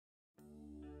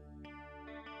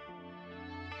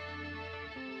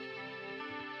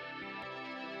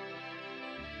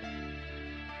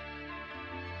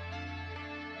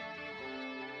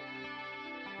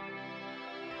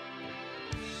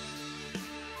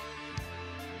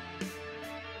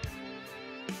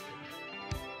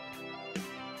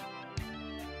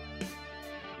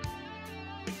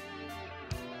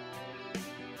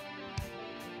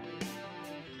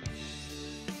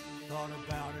thought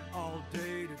about it all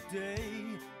day today.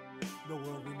 The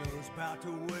world we know's about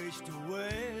to waste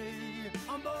away.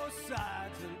 On both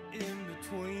sides and in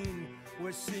between,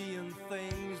 we're seeing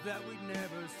things that we've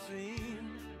never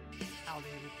seen. Our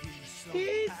little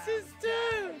piece of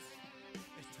sister!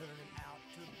 It's turning out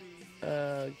to be.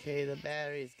 Okay, the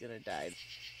battery's gonna die.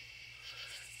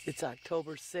 It's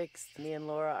October 6th. Me and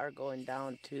Laura are going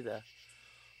down to the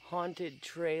haunted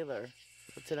trailer.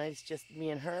 So tonight's just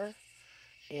me and her,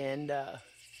 and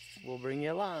we'll bring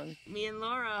you along. Me and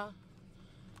Laura,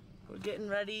 we're getting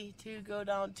ready to go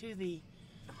down to the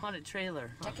haunted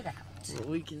trailer. Check it out. Where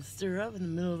we can stir up in the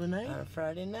middle of the night on a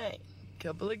Friday night.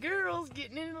 Couple of girls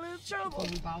getting in a little trouble. When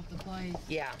we bought the place.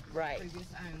 Yeah, right. Previous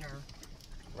owner.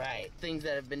 Right. Things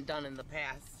that have been done in the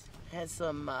past. Has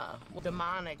some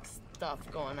demonic stuff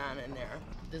going on in there.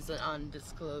 This is an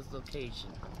undisclosed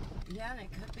location. Yeah, and it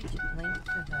could be linked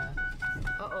to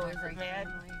the... Uh-oh, is it mad?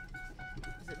 Family.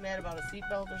 Is it mad about a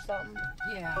seatbelt or something?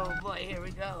 Yeah. Oh boy, here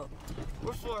we go.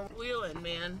 We're four-wheeling,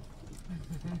 man.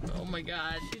 Oh my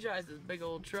God, she drives this big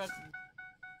old truck.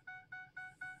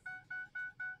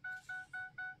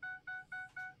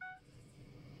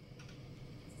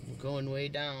 We're going way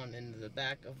down into the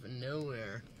back of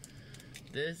nowhere.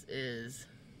 This is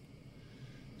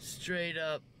straight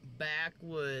up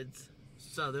backwoods,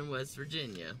 southern West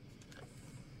Virginia.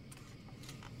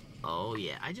 Oh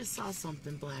yeah, I just saw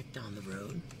something black down the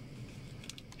road.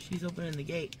 She's opening the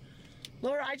gate.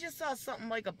 Laura, I just saw something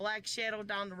like a black shadow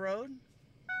down the road.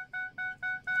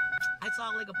 I saw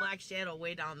like a black shadow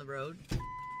way down the road.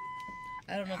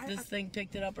 I don't know if this thing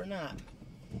picked it up or not.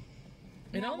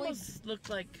 It almost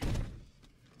looked like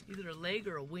either a leg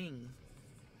or a wing.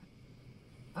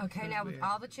 Okay, now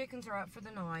all the chickens are up for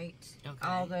the night. Okay.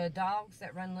 All the dogs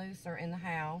that run loose are in the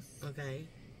house. Okay.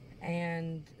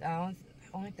 And the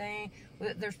only thing,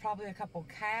 there's probably a couple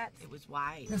cats. It was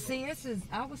white. Now see,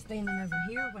 I was standing over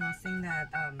here when I seen that,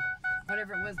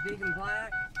 whatever it was, big and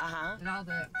black. Uh-huh. And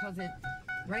because it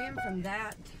ran from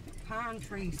that pine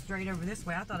tree straight over this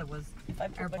way. I thought it was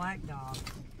our black dog.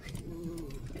 Ooh.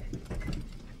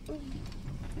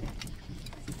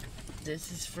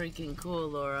 This is freaking cool,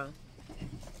 Laura.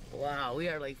 Wow, we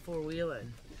are like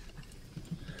four-wheeling.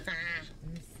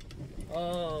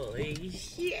 Holy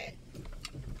shit.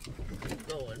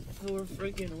 Going four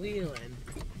freaking wheeling.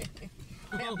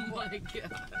 Oh my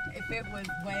God. If it was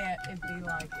wet, it'd be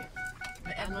like it.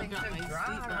 But everything's so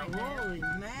dry right now. Holy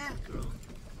mackerel.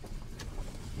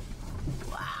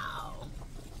 Wow.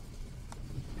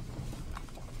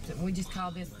 So we just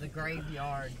call this the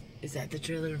graveyard. Is that the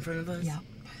trailer in front of us? Yep.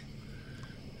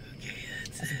 Okay,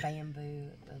 that's It's bamboo.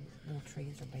 The little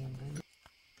trees are bamboo.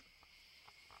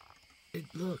 It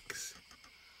looks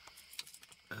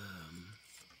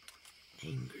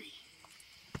angry.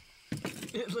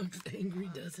 It looks angry,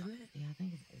 doesn't it? Yeah, I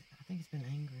think it's been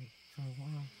angry for a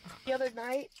while. The other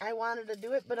night, I wanted to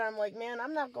do it, but I'm like, man,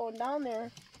 I'm not going down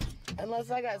there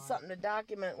unless I got something to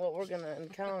document what we're going to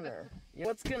encounter.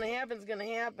 What's going to happen is going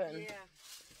to happen. Yeah.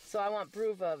 So I want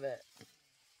proof of it.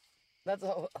 That's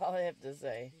all I have to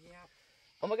say. Yeah.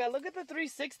 Oh my God, look at the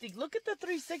 360. Look at the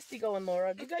 360 going,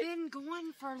 Laura. It's been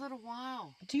going for a little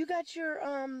while. Do you got your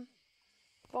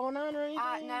phone on or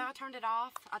anything? No, I turned it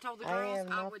off. I told the girls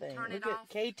I would turn it off.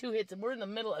 K2 hits. We're in the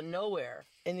middle of nowhere,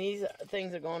 and these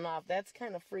things are going off. That's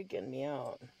kind of freaking me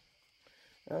out.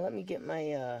 Now let me get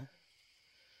my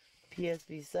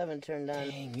PSP 7 turned on.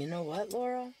 Dang, you know what,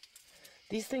 Laura?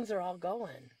 These things are all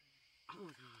going. Oh my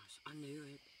gosh, I knew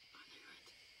it.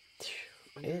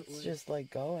 It's just like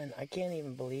going. I can't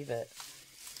even believe it.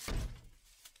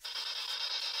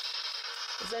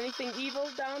 Is anything evil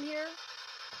down here?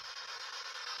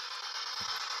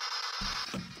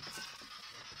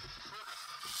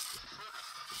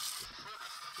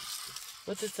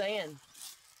 What's it saying?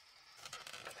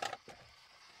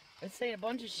 It's saying a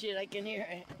bunch of shit. I can hear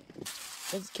it.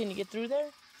 Can you get through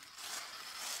there?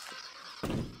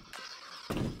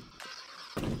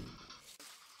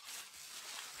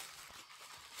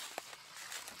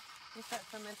 They set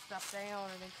some of this stuff down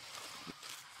and then...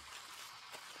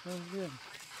 Oh, good.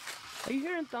 Are you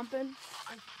hearing thumping?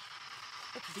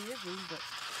 It's busy, but...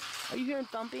 Are you hearing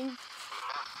thumping?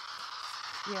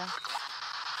 Yeah.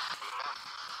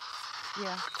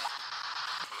 Yeah.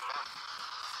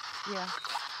 Yeah.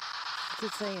 What's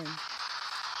it saying?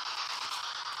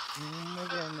 Oh my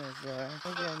goodness, Laura.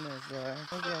 Oh goodness, Laura.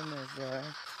 Oh goodness, Laura.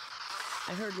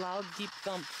 I heard loud, deep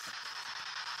thumps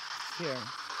here.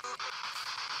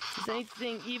 Is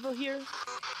anything evil here?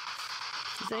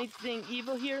 Is anything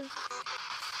evil here?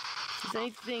 Is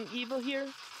anything evil here?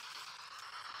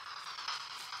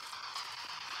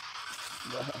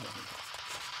 Whoa.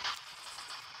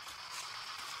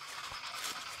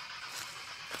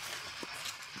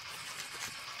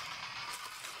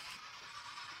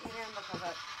 Cause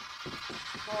that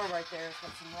door right there has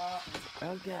got some rock.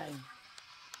 Okay.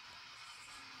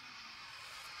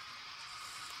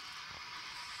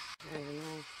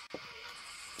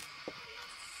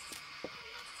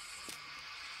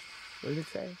 What did it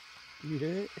say? You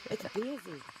hear it? It's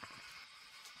busy.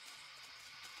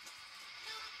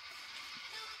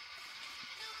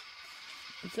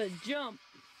 It said jump.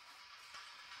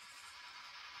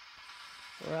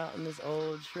 We're out in this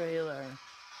old trailer.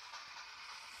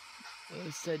 It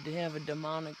was said to have a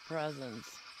demonic presence.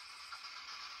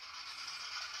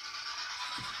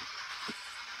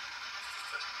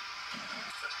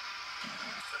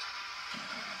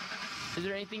 Is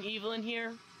there anything evil in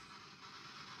here?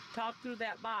 Talk through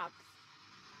that box.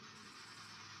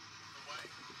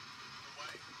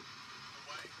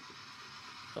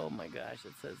 Oh my gosh,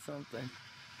 it said something.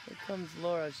 Here comes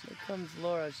Laura, here comes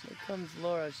Laura, here comes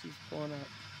Laura, she's pulling up.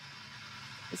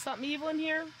 Is something evil in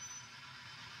here?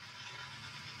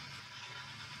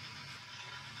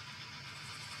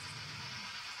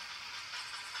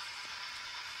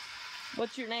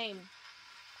 What's your name?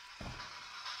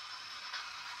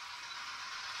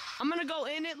 I'm gonna go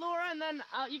in it, Laura, and then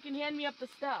you can hand me up the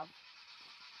stuff.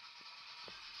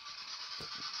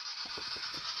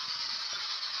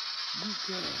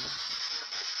 Okay.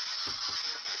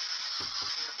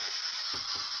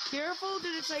 Careful?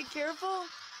 Did it say careful?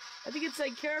 I think it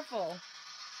said careful.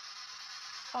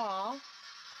 Aw.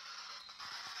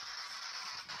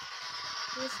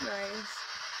 That's nice.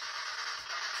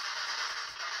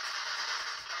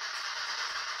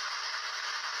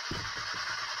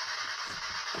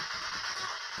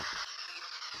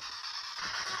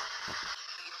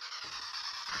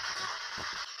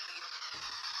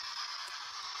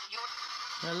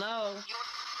 Hello?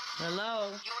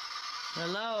 Hello?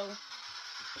 Hello?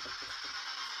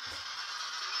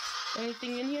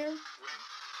 Anything in here?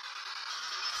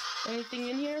 Anything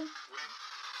in here?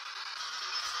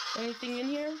 Anything in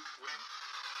here?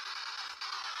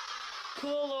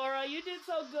 Cool, Laura. You did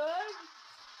so good.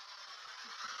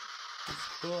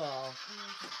 Cool.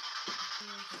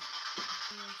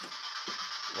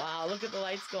 Wow, look at the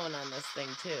lights going on this thing,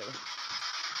 too.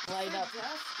 Light up.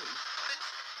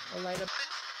 I'll light up.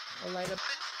 I'll light up.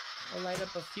 I'll light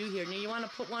up a few here. Now you want to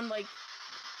put one like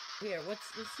here. Let's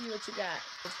see what you got.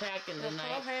 We're packing tonight.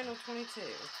 Full handle 22.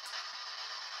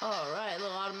 All right, a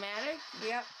little automatic.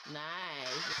 Yep.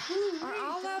 Nice. Are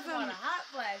all of them? On a hot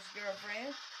flash,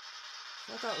 girlfriend.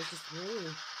 I thought it was just me.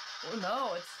 Oh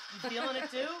no, it's you feeling it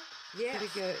too? Yeah.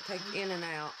 Pretty good. Take in and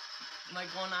out.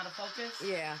 Like going out of focus?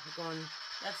 Yeah, going.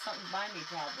 That's something by me,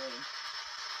 probably.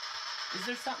 Is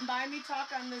there something by me?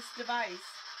 Talk on this device.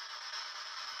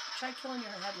 Try killing your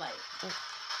headlight. Let's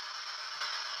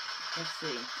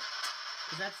see.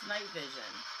 'Cause that's night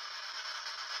vision.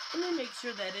 Let me make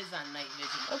sure that is on night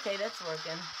vision. Okay, that's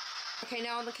working. Okay,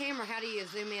 now on the camera, how do you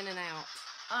zoom in and out?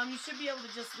 You should be able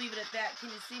to just leave it at that. Can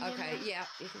you see me? Okay, yeah.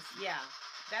 You can see. Yeah.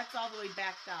 That's all the way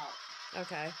backed out.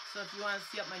 Okay. So if you want to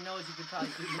see up my nose, you could probably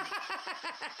do it.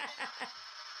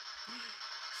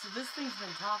 So this thing's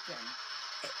been talking.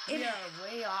 We are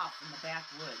way off in the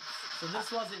backwoods. So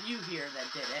this wasn't you here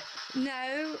that did it.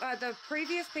 No, the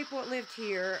previous people that lived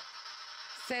here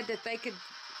said that they could,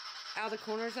 out of the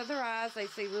corners of their eyes, they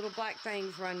see little black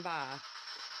things run by.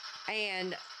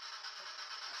 And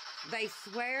they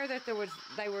swear that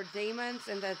they were demons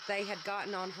and that they had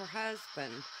gotten on her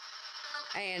husband.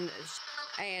 And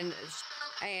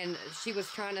she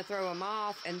was trying to throw him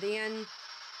off. And then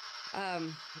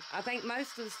I think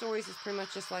most of the stories is pretty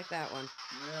much just like that one.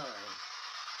 Really?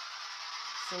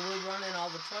 So we're running all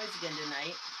the toys again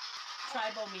tonight.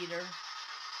 Tribometer.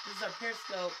 This is our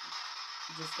periscope.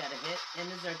 Just got a hit.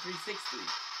 And this is our 360.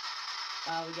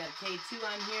 We got a K2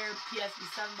 on here. PSB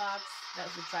 7 box. That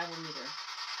was the tribometer.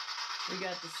 We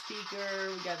got the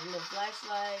speaker. We got a little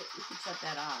flashlight. We can shut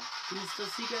that off. Can you still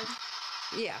see good?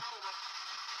 Yeah.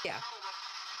 Yeah.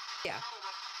 Yeah.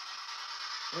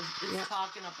 It's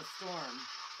talking up a storm.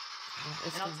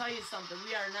 And I'll tell you something,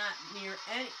 we are not near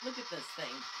any, look at this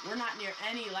thing. We're not near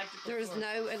any electrical There's source.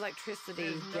 no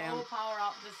electricity There's down. no power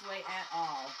out this way at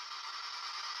all.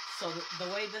 So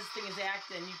the way this thing is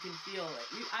acting, you can feel it.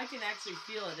 I can actually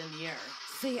feel it in the air.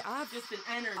 See, I've just an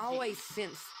energy. Always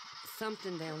sensed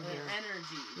something down here. An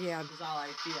energy. Yeah. Is all I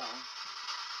feel.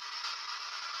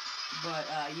 But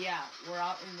yeah, we're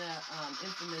out in the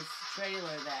infamous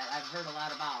trailer that I've heard a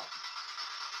lot about.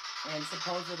 And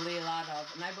supposedly a lot of,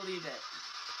 and I believe it,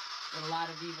 that a lot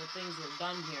of evil things were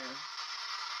done here.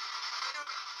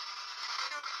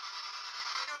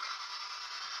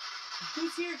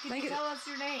 Who's here? Can you tell us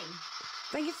your name?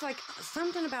 I think it's like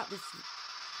something about this.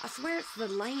 I swear it's the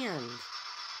land.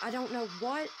 I don't know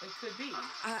what. It could be.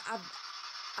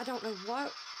 I don't know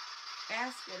what.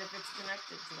 Ask it if it's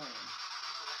connected to land.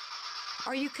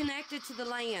 Are you connected to the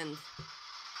land?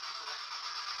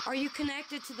 Are you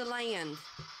connected to the land?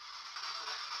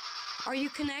 Are you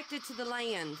connected to the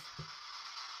land?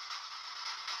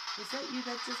 Was that you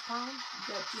that just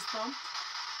thumped?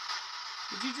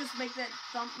 Did you just make that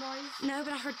thump noise? No,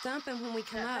 but I heard thumping when we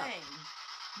come That up. bang.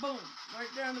 Boom. Right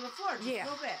there under the floor. Just Yeah. a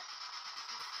little bit.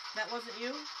 That wasn't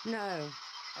you? No.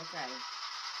 Okay.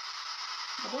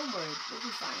 Well, don't worry. We'll be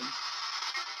fine.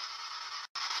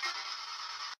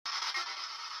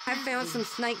 I found some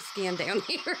snake skin down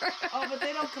here. Oh, but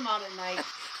they don't come out at night.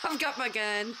 I've got my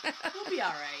gun. We'll be all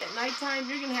right. At nighttime,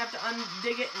 you're going to have to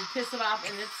undig it and piss it off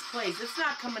in its place. It's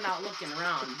not coming out looking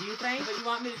around, do you think? But you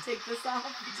want me to take this off?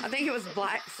 I think it was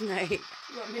black snake.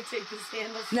 You want me to take this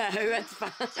handle? No, that's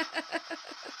fine.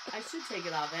 I should take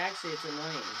it off. Actually, it's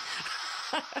annoying.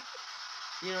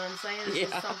 You know what I'm saying? It's Yeah.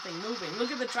 just something moving.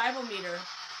 Look at the tribal meter.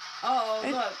 Oh,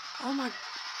 look. Oh my.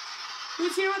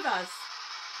 Who's here with us?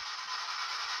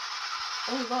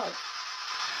 Oh, look.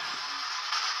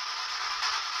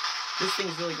 This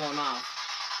thing's really going off.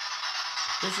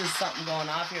 This is something going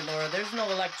off here, Laura. There's no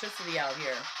electricity out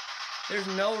here. There's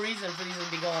no reason for these to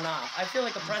be going off. I feel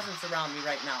like a presence around me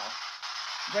right now.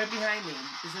 Right behind me.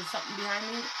 Is there something behind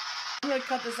me? I'm going to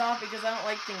cut this off because I don't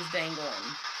like things dangling.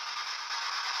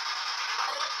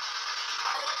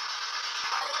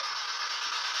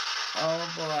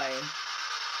 Oh, boy.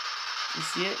 You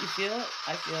see it? You feel it?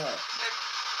 I feel it.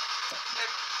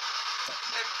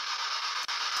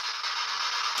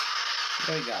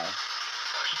 There we go.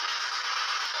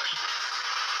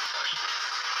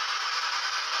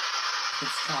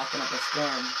 It's talking up a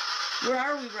storm. Where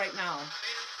are we right now?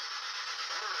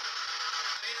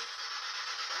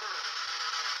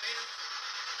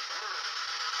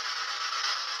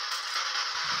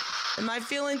 Am I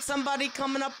feeling somebody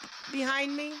coming up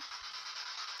behind me?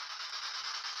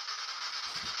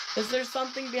 Is there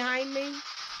something behind me?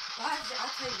 I'll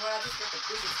tell you what, I just got the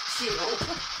biggest chill.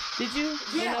 Did you?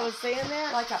 Yeah. When I was saying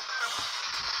that? Like a.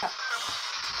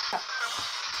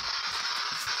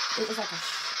 It was like a.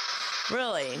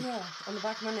 Really? Yeah, on the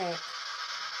back of my neck.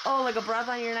 Oh, like a breath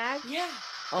on your neck? Yeah.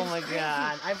 Oh It's my crazy.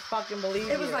 God. I fucking believe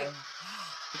you. It was like.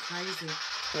 Crazy.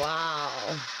 Wow.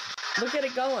 Look at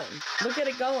it going. Look at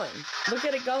it going. Look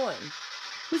at it going.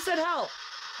 Who said help?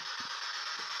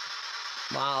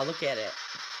 Wow, look at it.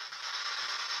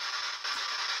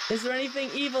 Is there anything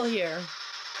evil here?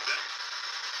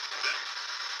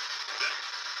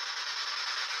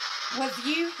 Was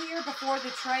you here before the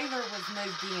trailer was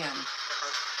moved in?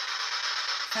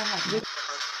 Sound like that.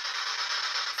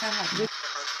 Sound like that.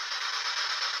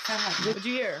 Sound like that. What'd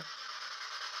you hear?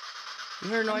 You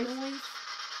heard a noise?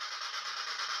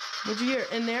 What'd you hear?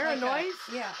 In there, a noise?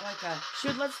 Yeah, like a.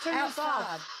 Let's turn this Outside.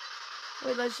 off.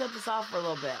 Wait, let's shut this off for a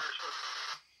little bit.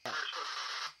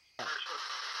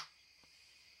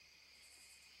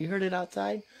 You heard it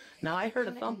outside? Now I heard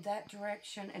a In thump. that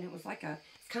direction, and it was like a.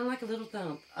 It's kind of like a little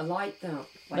thump, a light thump.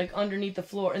 Like underneath the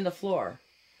floor, in the floor.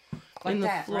 Like in the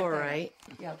that, floor, right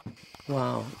there. right? Yep.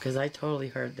 Wow, because I totally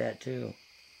heard that too.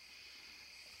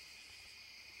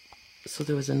 So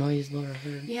there was a noise Laura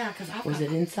heard? Yeah, because I Was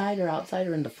it inside or outside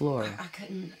or in the floor? I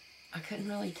couldn't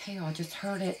really tell. I just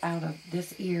heard it out of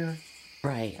this ear.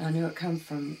 Right, And I knew it come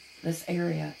from this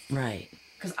area. right.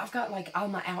 Because I've got like all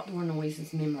my outdoor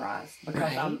noises memorized. Because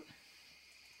Right.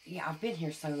 I've been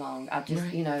here so long. I just,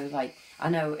 Right. you know, like, I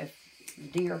know if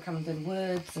deer are coming through the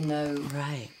woods, I know,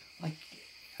 Right. like,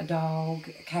 a dog,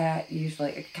 a cat,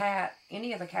 usually. A cat,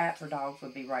 any of the cats or dogs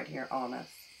would be right here on us.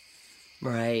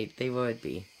 Right, they would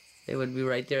be. They would be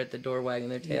right there at the door wagging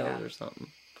their tails Yeah. or something.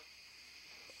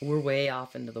 We're way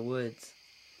off into the woods.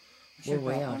 We're Should've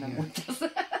way brought out one of here. them with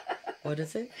us. What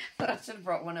is it? I should have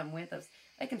brought one of them with us.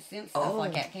 They can sense stuff Oh.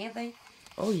 like that, can't they?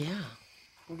 Oh, yeah.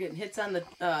 We're getting hits on the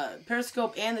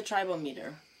periscope and the tribal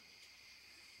meter.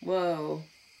 Whoa.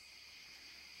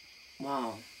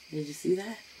 Wow. Did you see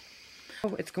that?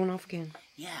 Oh, it's going off again.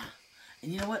 Yeah.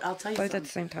 And you know what? I'll tell you Both something. at the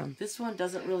same time. This one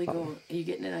doesn't really go... Are you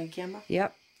getting it on camera?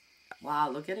 Yep. Wow,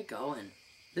 look at it going.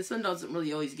 This one doesn't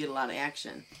really always get a lot of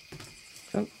action.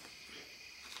 Oh.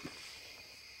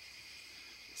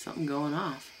 Something going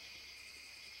off.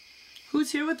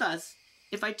 Who's here with us?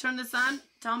 If I turn this on,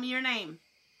 tell me your name.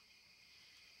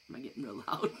 Am I getting real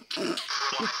loud? Oh,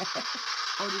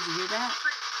 did you hear that?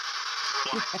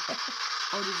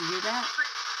 Oh, did you hear that?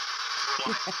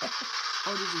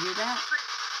 Oh, did you hear that?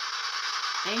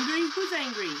 Angry? Who's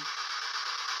angry? Did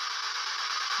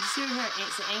you see her hair?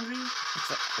 Is it angry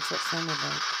That's what it sounded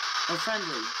like. or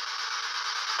friendly?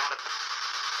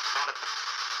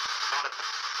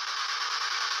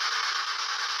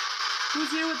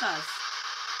 Who's here with us?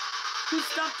 Who's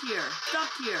stuck here?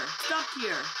 Stuck here. Stuck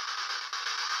here.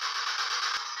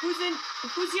 Who's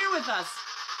here with us?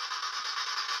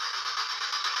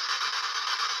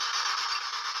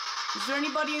 Is there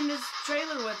anybody in this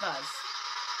trailer with us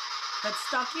that's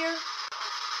stuck here?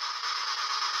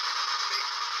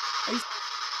 Are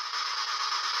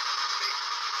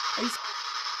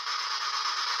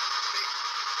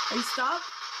you stuck?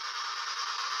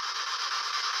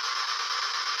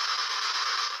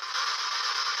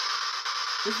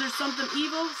 Is there something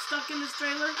evil stuck in this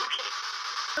trailer?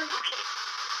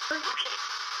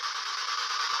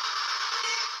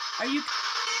 Are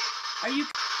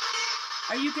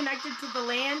you connected to the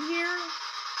land here?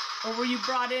 Or were you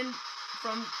brought in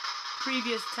from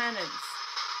previous tenants?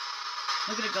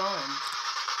 Look at it going.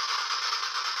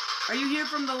 Are you here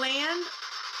from the land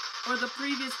or the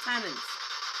previous tenants?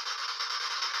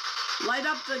 Light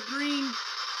up the green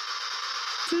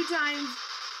 2 times,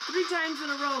 3 times in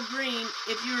a row green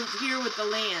if you're here with the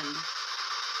land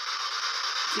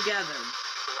together.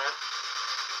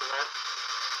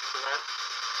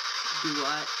 Do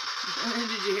what? Did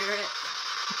you hear it?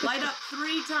 Light up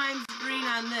 3 times green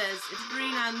on this. It's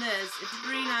green on this. It's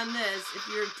green on this if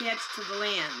you're attached to the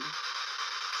land.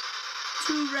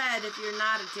 2 red if you're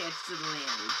not attached to the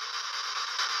land.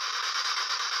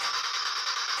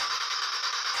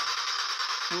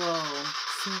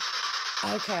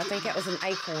 Whoa. Okay, I think that was an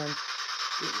acorn.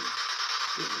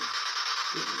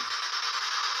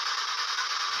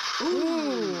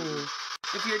 Ooh.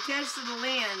 If you're attached to the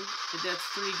land, that's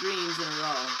 3 greens in a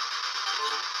row.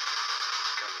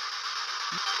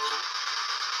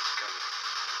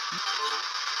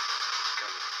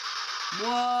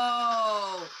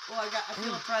 Whoa! Oh, I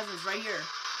feel a presence right here.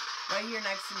 Right here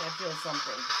next to me, I feel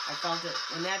something. I felt it.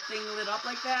 When that thing lit up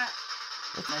like that,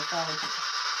 I felt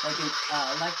like an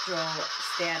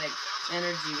electrostatic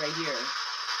energy right here.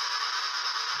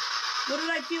 What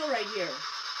did I feel right here?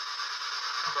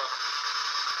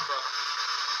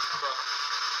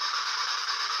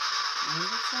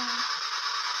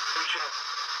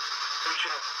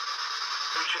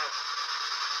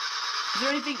 Is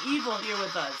there anything evil here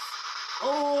with us?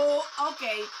 Oh,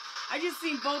 okay. I just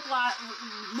seen both rods.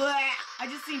 I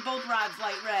just seen both rods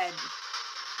light red.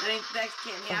 That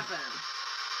can't happen.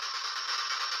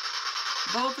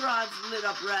 Both rods lit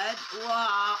up red.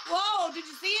 Wow. Whoa! Did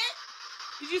you see it?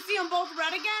 Did you see them both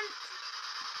red again?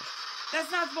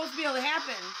 That's not supposed to be able to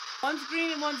happen. One's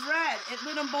green and one's red. It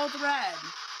lit them both red.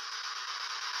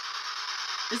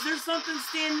 Is there something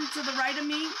standing to the right of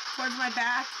me, towards my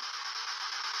back?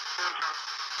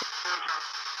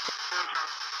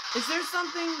 Is there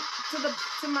something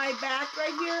to my back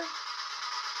right here?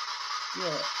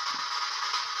 Yeah.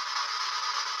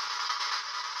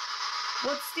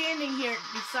 What's standing here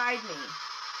beside me?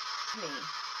 Me.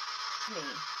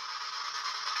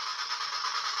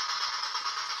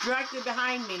 Directly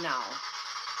behind me now.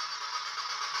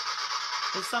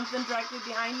 Is something directly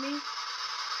behind me?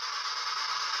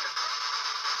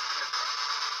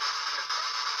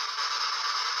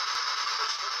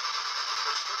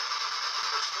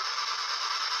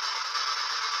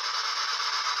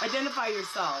 Identify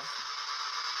yourself.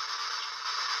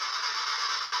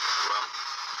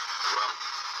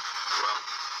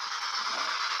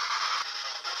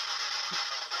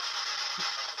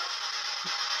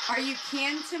 Are you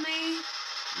kin to me?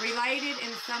 Related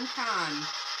in some kind?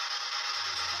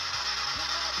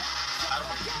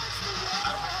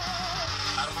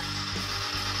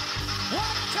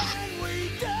 What can we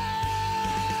do?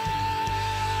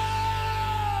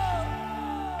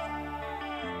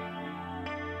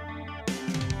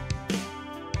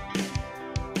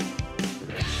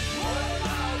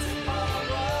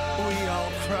 We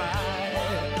all cry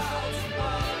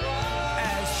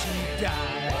as she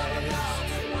dies.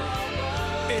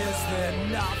 Is there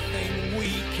nothing we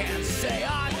can say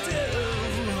or do?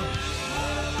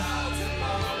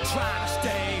 Trying to